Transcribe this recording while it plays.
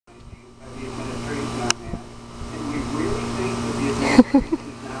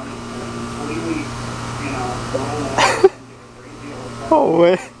Oh,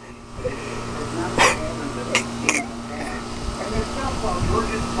 wait.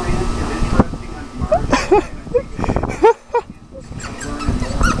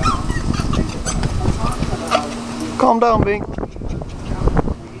 Calm down, Bink.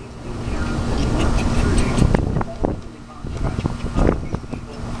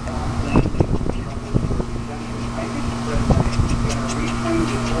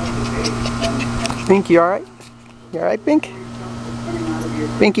 Bink, you alright? You alright, Bink?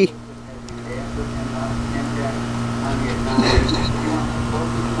 Binky.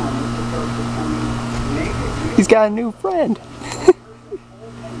 He's got a new friend.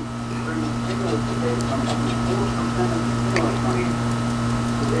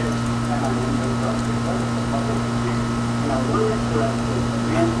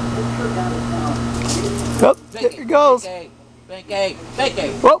 Oh, there he goes. Binky,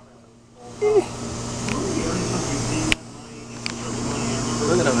 Binky. Whoa.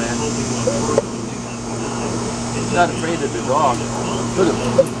 Look at him, man. He's not afraid of the dog. Look at him.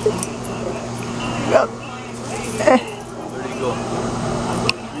 Yep. Where'd he go?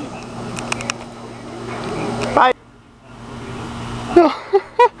 Bye.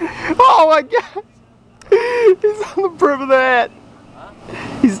 Oh my God. He's on the brim of the hat. Huh?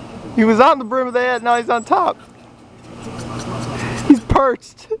 He was on the brim of the hat, now he's on top. He's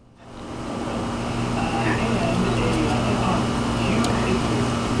perched.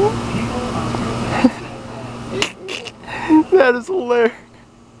 That is hilarious.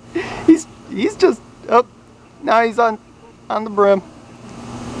 He's just up. Now he's on the brim.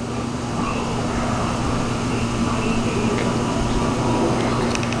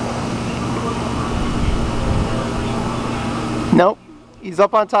 Nope. He's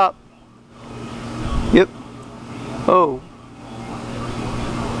up on top. Yep. Oh.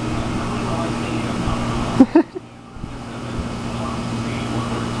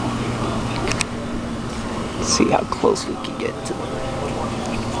 See how close we can get to them.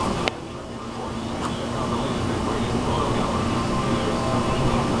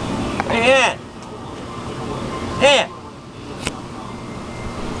 Hey, Ann! Ann!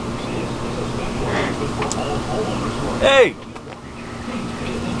 Hey!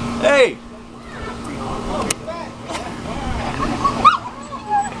 Hey!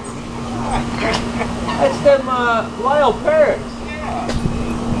 That's them wild parrots.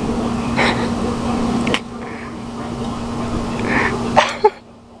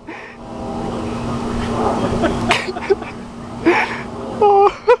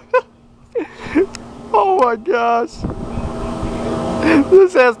 Oh my gosh.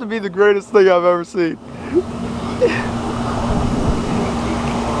 This has to be the greatest thing I've ever seen.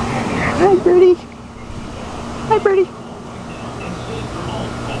 Hi, Birdie. Hi, Birdie.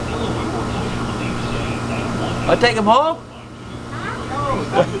 I'll take him home?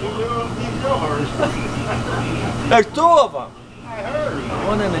 There's two of them. I heard.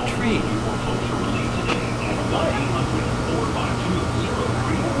 One in the tree.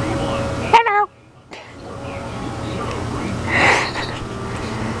 Hello.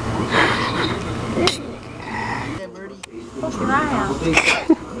 Hey, Birdie. What's your eye out?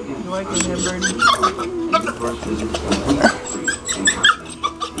 You like him, Birdie?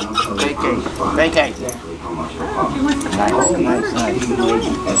 Binky. Binky.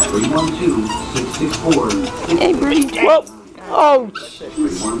 Hey, Birdie. Whoa. Oh.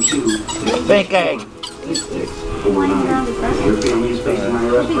 Binky.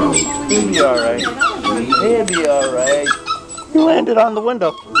 He'll be alright. He'll be alright. He landed on the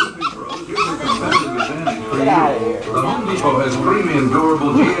window. Get out of here. The Home Depot has premium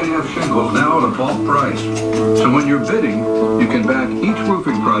durable GAF shingles now at a bulk price. So when you're bidding, you can back each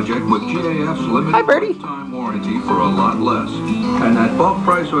roofing project with GAF's limited lifetime warranty for a lot less. And that bulk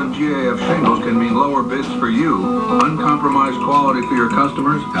price on GAF shingles can mean lower bids for you, uncompromised quality for your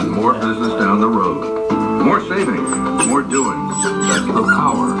customers, and more business down the road. More savings, more doing. That's the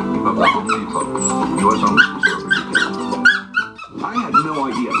power of the Home Depot. U.S. Home Depot. I had no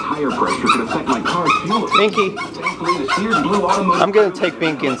idea tire pressure could affect my car's fuel. Binky, I'm going to take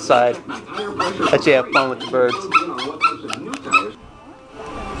Binky inside. Let you have fun with the birds.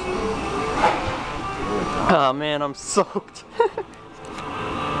 Oh man, I'm soaked.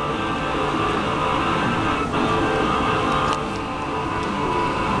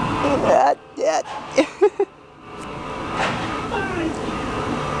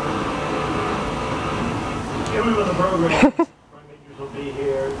 Everyone in the program. Will be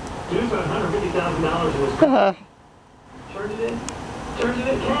here. Dude's got $150,000 in his car. Turn it in. Turn it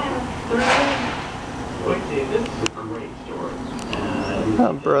in. Turn it in. Wait, see, this is a great story.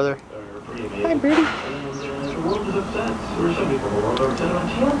 Oh, brother. Hi, Birdie. The world is upset. Or some people in the world are upset about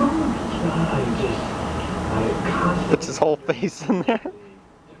Jan Burnham. I constantly... That's his whole face in there.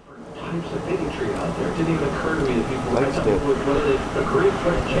 Types of bigotry out there. It didn't even occur to me that people Likes would it. agree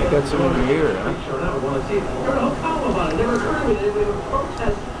with Jan. Got some in here, huh? I want to see it. I heard a whole column about it. It never occurred to me that they would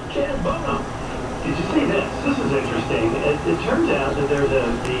protest Jan Burnham. Did you see this? This is interesting. It turns out that there's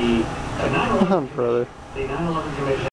the 9/11 Oh, brother. the 9/11 Commission.